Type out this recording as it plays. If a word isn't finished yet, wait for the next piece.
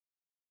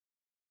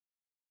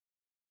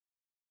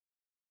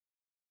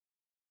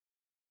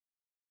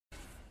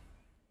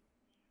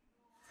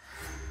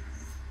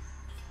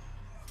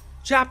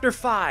Chapter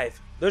 5,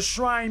 The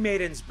Shrine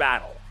Maiden's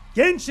Battle.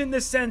 Genshin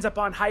descends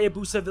upon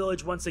Hayabusa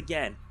village once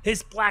again,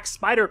 his Black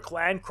Spider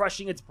clan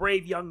crushing its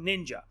brave young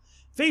ninja.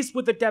 Faced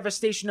with the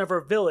devastation of her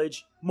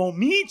village,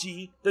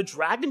 Momiji, the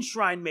Dragon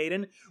Shrine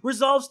Maiden,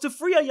 resolves to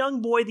free a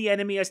young boy the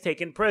enemy has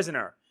taken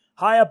prisoner.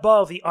 High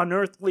above the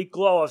unearthly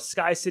glow of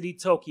Sky City,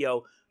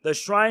 Tokyo, the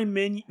Shrine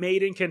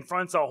Maiden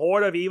confronts a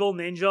horde of evil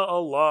ninja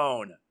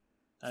alone.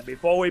 And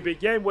before we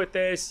begin with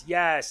this,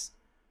 yes,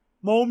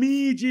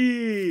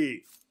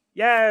 Momiji!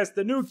 Yes,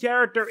 the new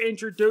character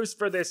introduced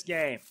for this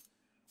game.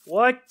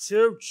 What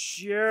to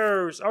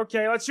choose?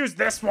 Okay, let's choose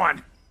this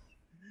one.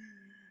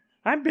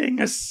 I'm being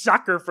a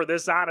sucker for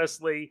this,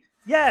 honestly.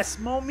 Yes,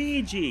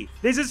 Momiji.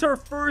 This is her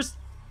first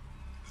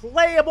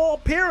playable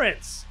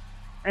appearance.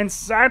 And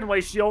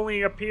sadly, she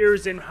only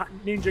appears in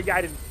Ninja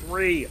Gaiden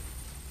 3.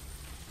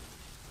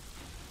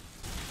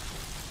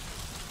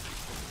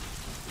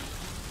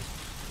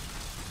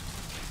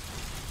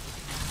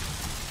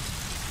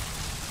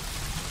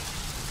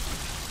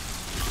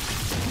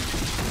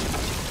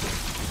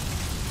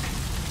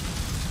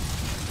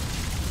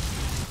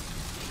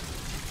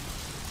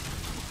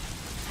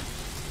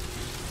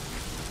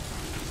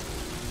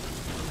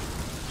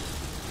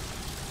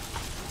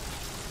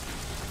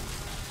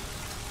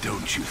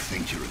 Don't you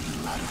think you're a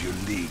little out of your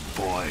league,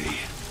 boy?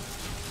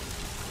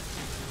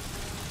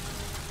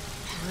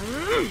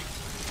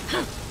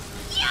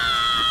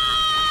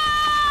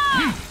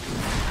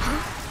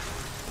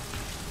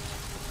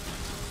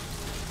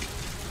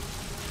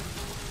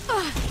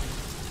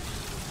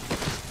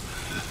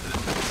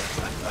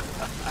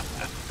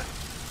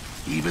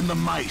 Even the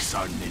mice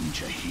are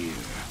ninja here.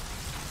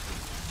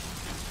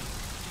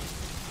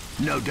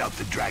 No doubt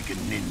the Dragon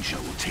Ninja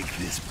will take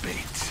this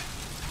bait.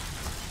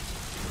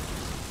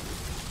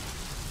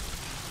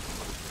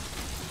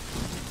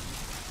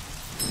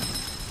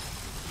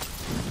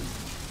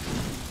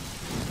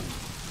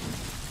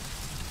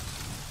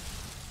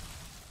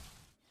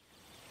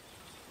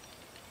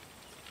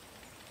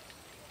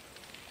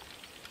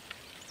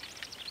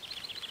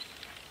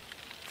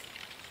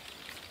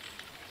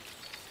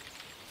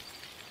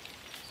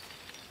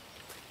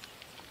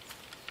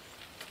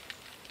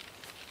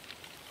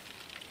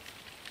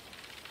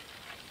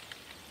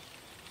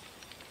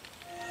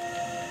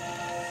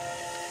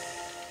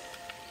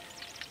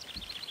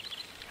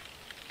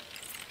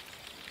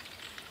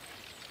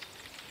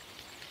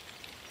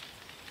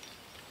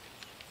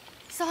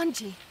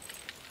 Sanji.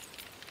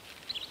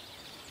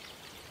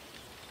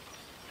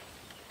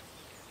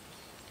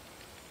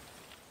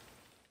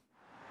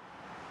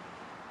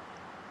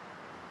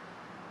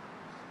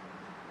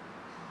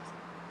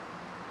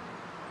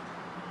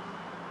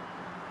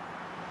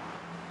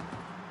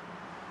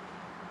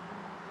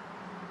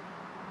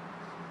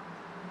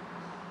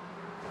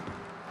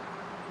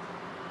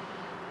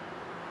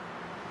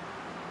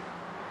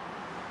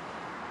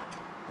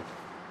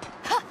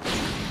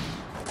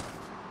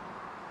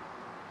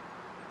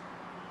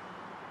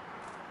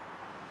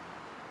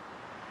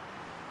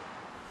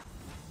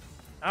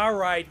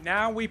 Alright,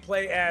 now we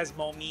play as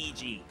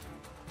Momiji.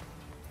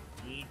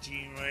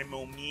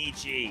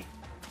 Momiji.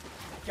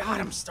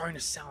 God, I'm starting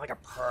to sound like a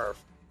perv.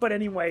 But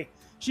anyway,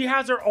 she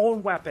has her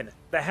own weapon,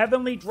 the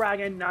Heavenly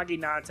Dragon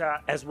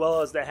Naginata, as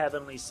well as the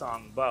Heavenly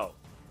Song Bow.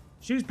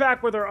 She's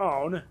back with her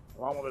own,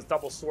 along with his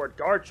double sword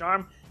guard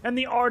charm, and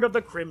the Art of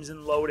the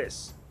Crimson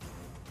Lotus.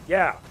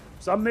 Yeah,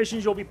 some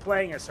missions you'll be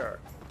playing as her.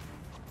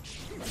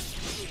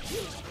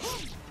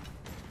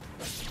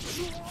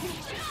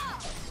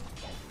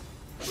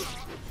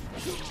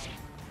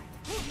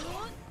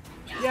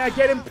 Yeah,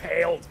 get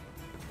impaled.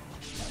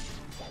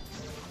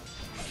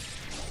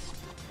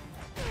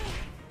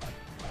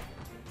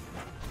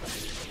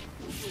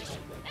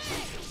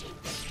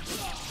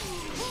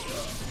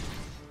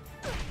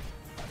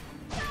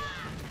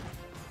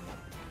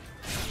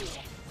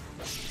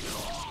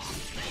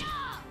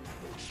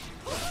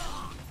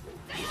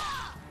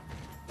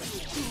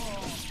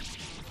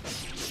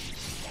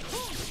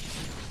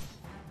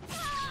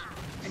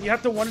 And you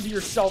have to wonder to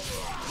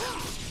yourself,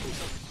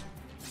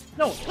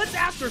 no, let's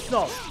ask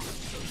ourselves.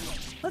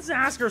 Let's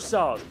ask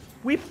ourselves.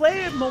 We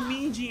played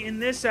Momiji in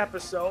this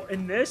episode,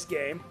 in this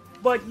game,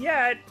 but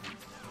yet...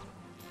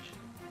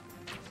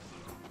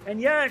 And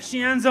yet,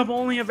 she ends up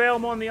only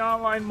available in the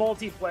online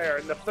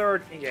multiplayer in the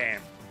third game.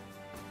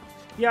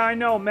 Yeah, I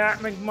know, Matt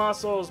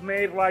McMuscles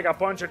made like a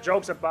bunch of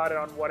jokes about it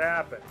on what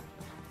happened.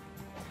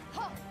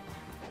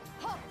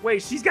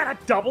 Wait, she's got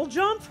a double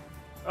jump?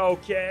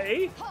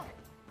 Okay.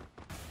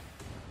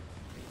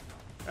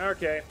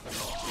 Okay.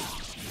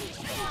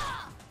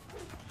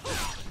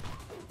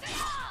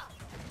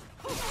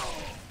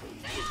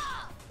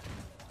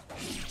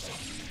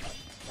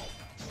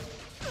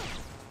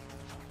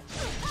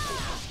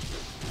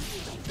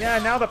 Yeah,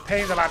 now the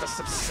pain's about to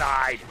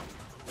subside.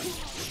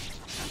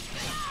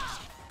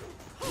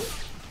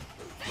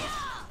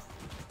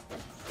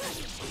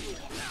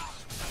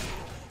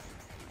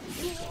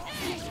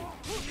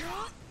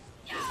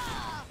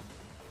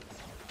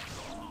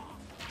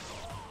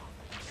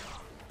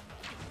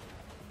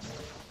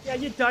 Yeah,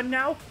 you done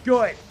now?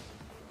 Good.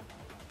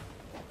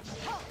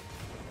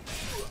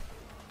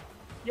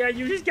 Yeah,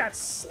 you just got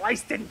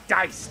sliced and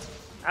diced.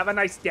 Have a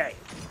nice day.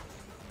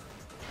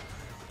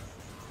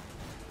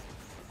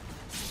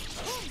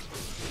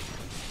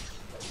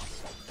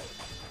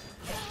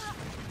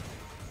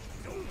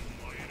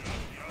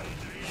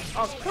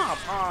 Oh, come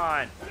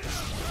on.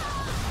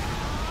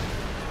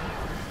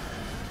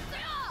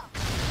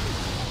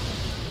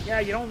 Yeah,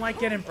 you don't like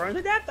getting burned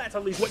to death? That's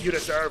at least what you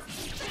deserve.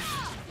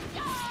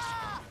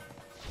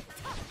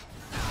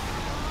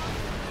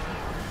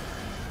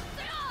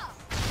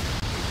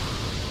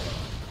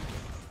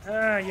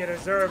 You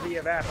deserve the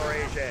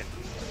evaporation.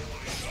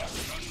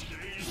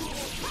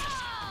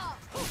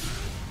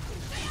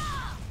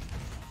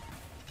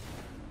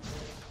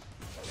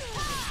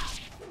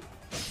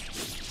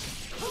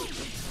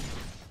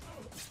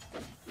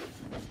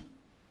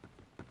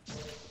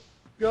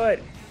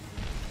 Good.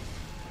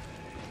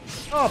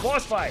 Oh,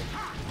 boss fight.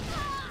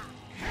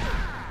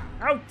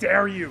 How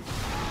dare you?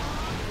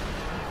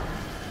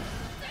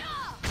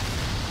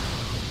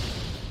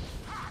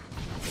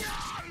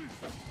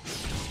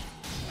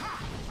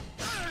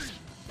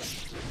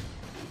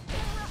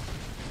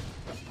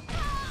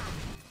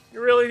 You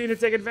really need to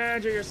take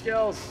advantage of your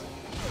skills.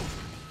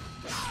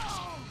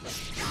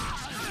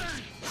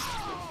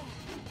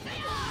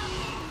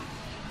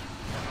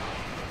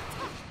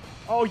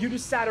 Oh, you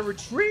just sat a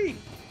retreat.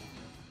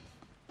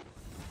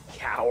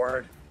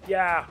 Coward.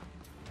 Yeah.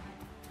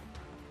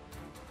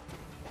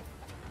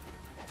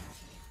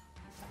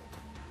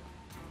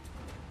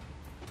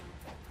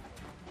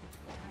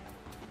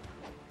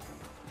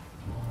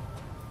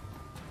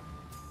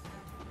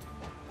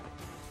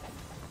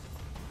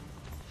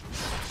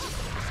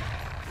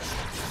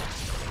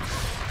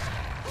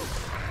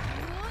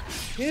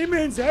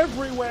 Demons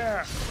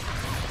everywhere!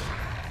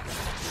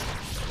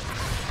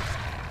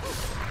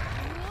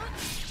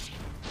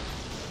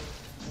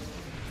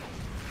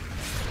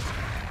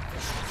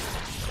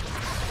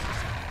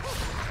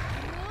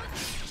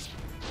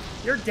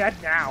 You're dead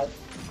now.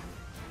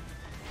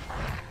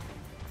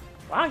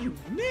 Wow, you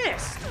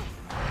missed!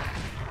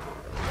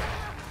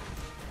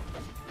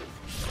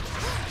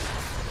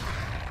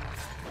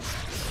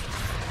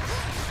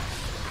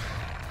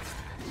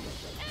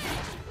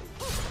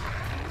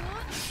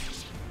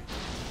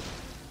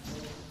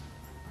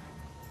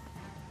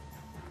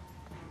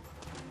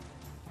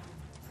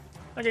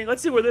 Okay,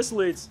 let's see where this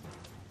leads.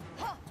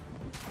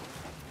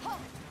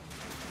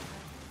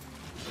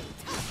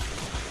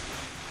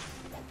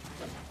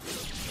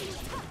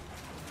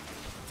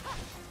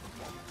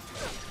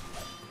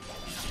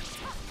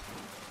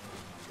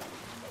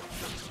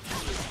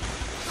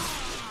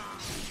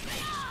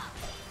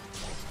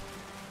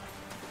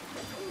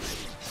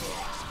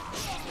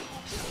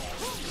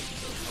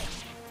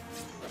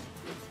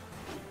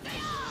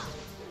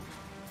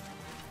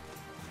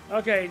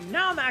 Okay,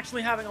 now I'm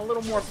actually having a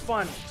little more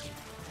fun.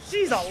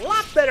 She's a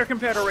lot better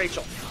compared to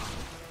Rachel.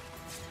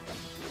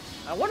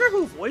 I wonder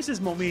who voices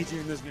Momiji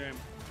in this game.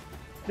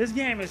 This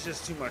game is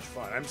just too much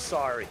fun. I'm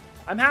sorry.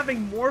 I'm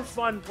having more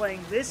fun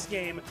playing this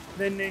game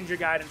than Ninja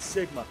Gaiden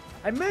Sigma.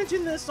 I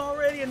mentioned this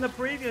already in the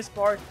previous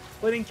part,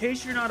 but in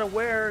case you're not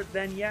aware,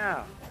 then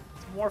yeah,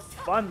 it's more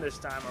fun this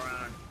time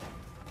around.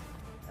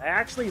 I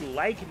actually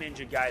like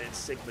Ninja Gaiden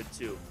Sigma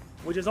 2,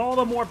 which is all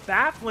the more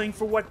baffling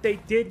for what they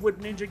did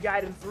with Ninja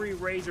Gaiden 3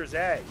 Razor's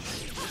Edge.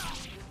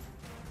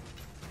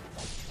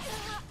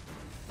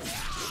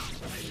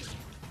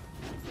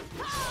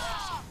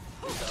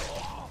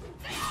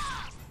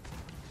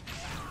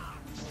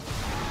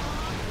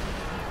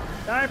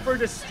 Time for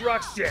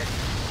destruction!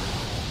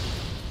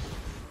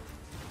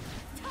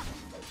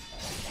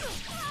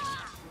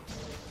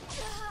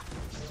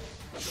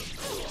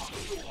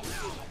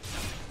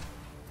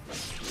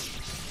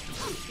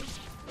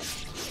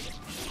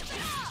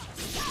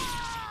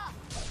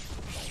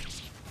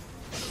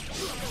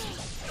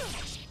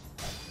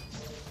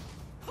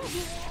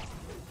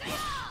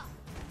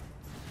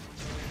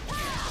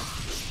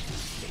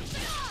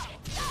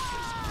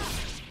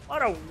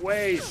 What a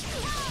waste!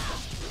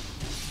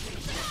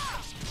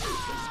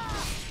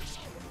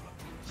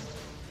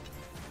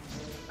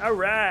 All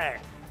right.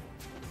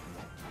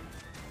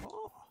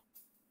 Oh.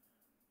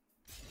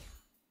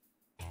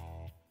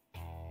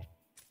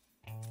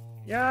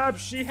 Yup,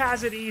 she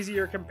has it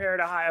easier compared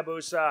to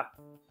Hayabusa.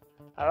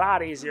 A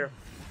lot easier.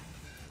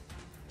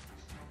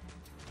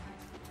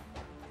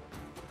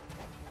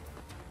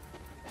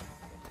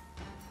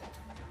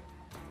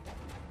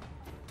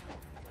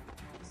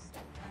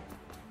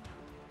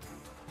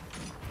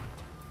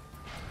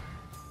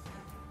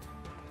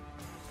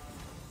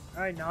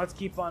 All right, now let's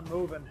keep on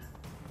moving.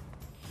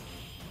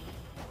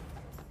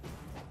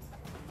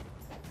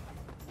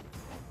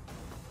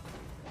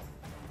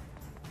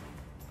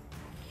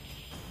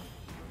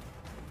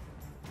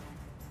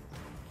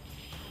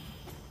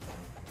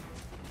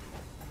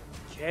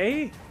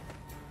 Okay.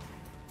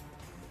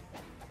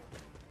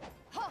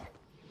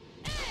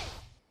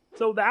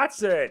 So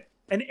that's it.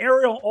 An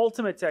aerial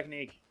ultimate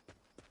technique.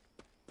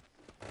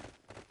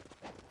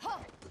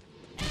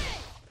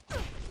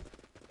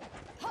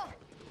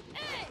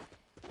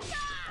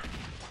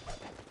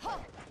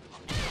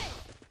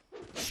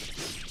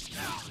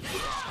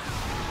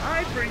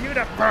 for you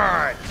to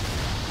burn!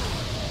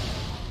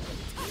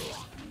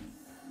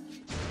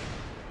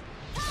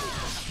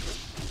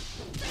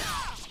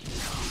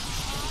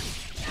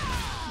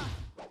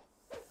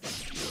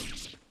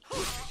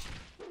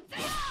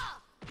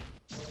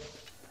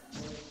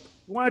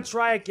 You wanna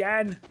try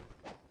again?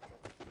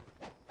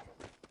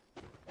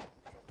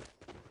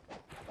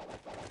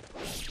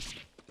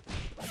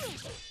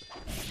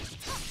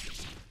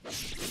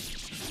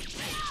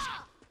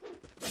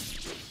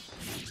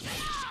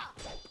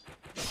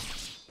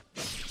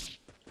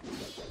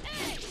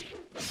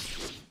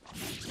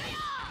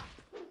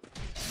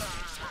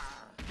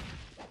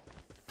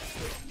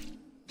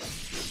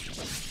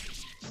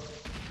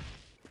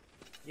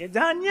 You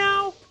done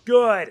now?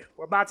 Good.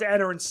 We're about to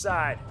enter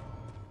inside.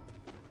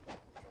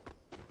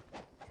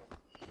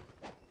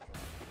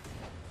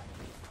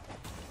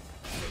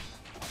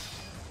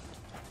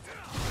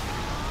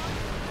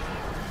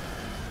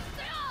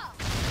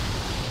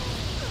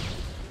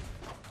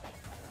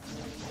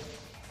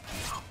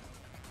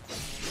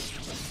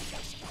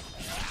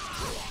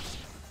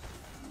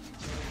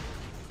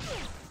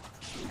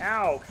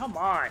 Ow, come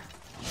on.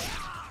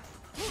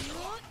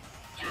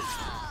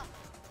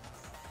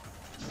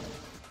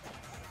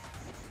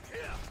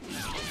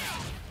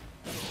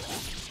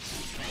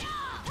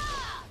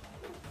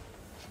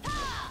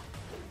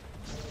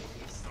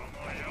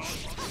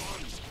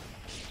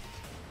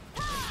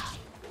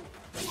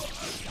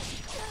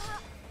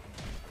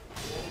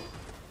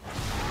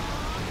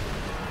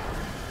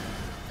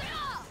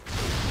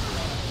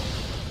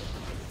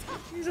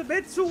 He's a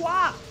bit too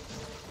up.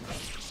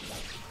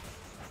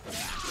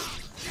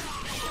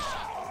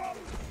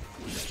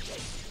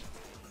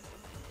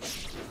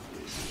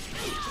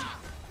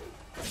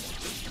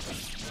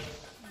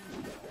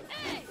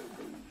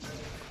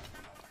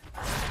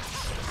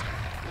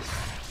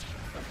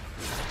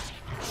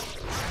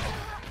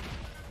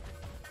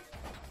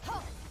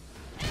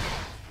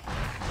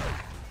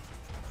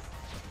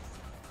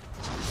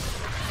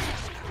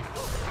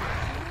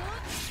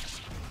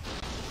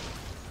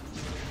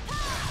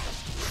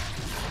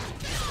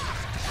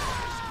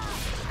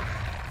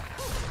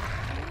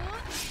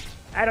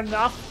 Had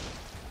enough.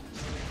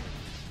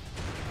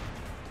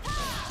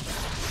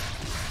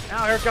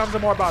 Now here comes the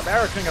more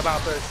barbaric thing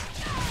about this.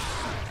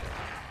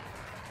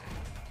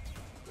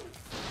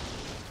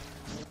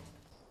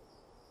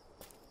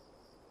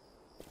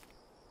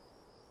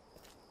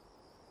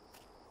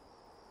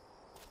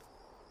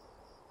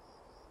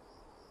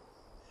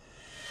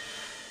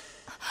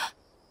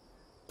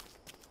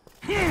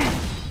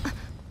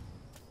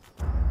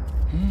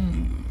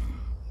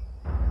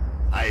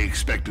 I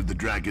expected the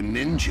Dragon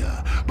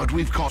Ninja, but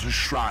we've caught a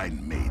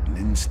Shrine Maiden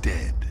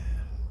instead.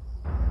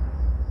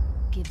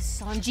 Give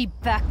Sanji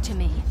back to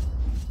me.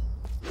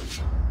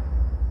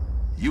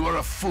 You are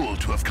a fool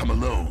to have come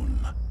alone.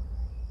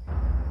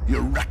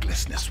 Your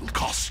recklessness will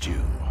cost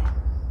you.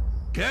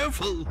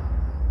 Careful!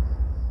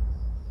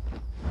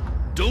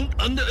 Don't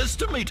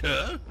underestimate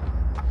her!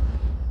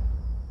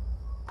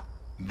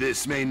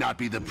 This may not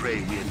be the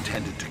prey we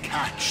intended to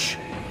catch.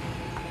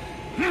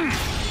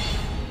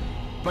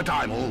 But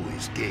I'm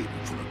always game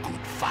for a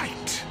good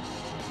fight.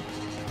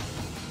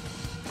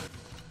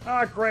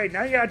 Oh, great.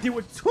 Now you gotta deal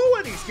with two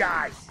of these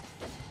guys.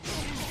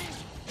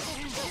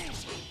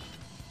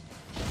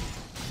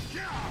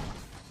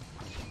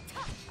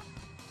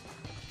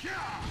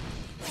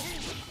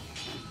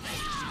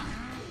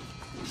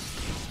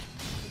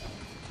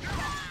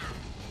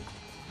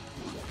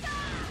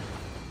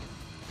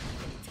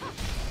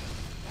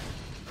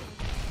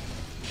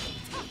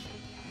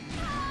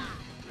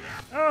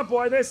 Oh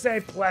boy, this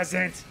ain't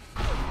pleasant.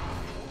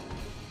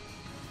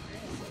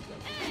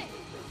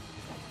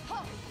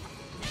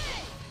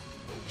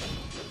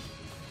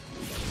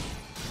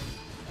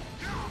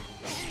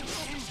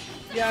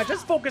 Yeah,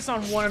 just focus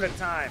on one at a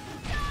time.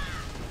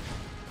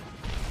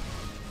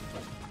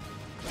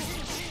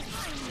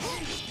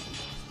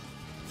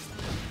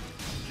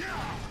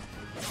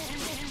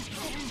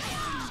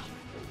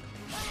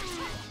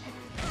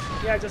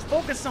 Yeah, just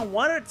focus on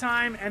one at a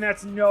time, and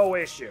that's no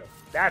issue.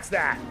 That's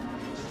that.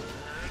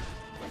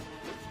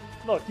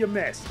 Look, you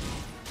missed.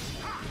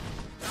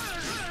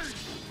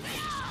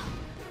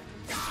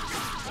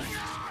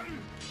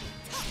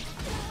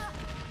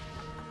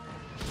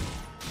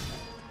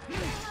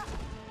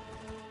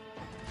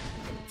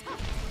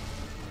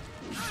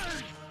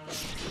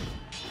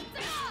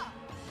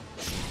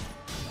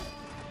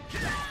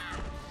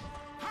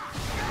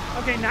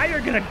 Okay, now you're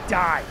gonna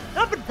die.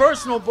 Nothing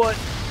personal, but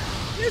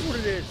it is what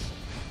it is.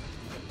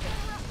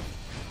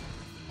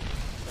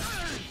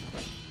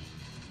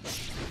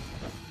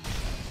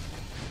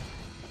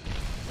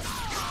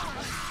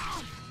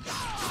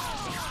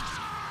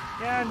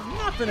 Yeah,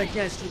 nothing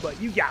against you,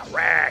 but you got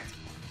wrecked.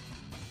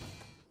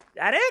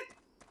 That it?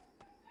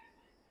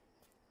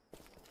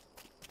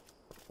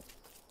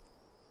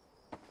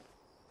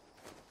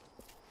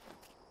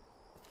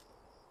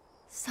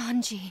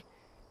 Sanji.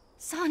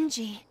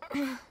 Sanji.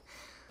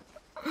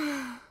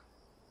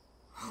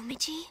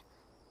 Momiji?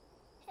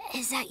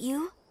 Is that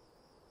you?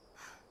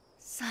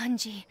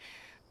 Sanji.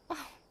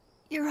 Oh,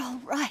 you're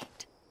all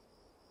right.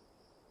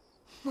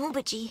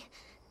 Momiji,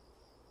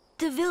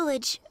 the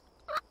village,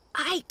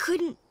 I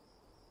couldn't...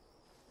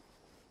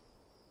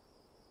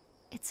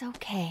 It's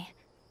okay.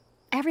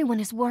 Everyone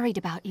is worried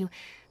about you.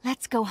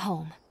 Let's go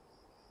home.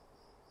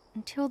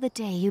 Until the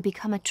day you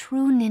become a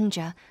true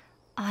ninja,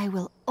 I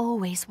will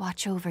always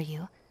watch over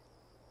you.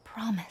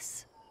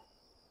 Promise.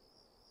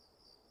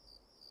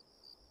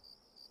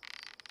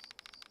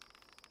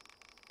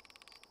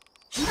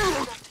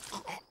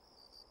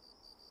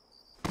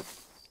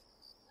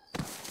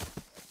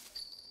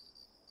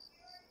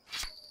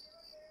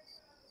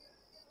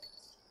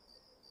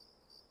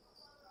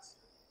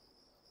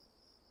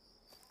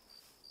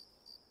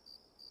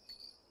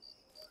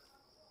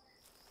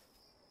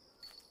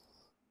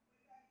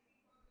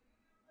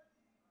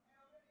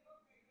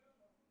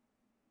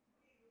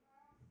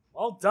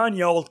 Well done,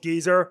 you old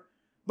geezer.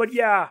 But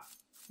yeah,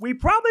 we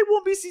probably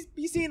won't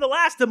be seeing the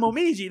last of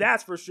Momiji,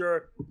 that's for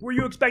sure. Were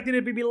you expecting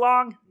it to be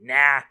long?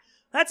 Nah.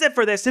 That's it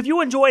for this. If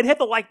you enjoyed, hit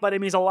the like button, it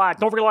means a lot.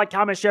 Don't forget to like,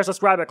 comment, share,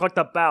 subscribe, and click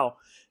the bell.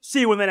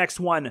 See you in the next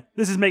one.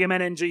 This is Mega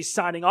Man NG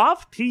signing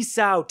off. Peace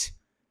out.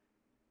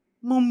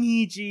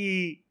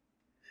 Momiji.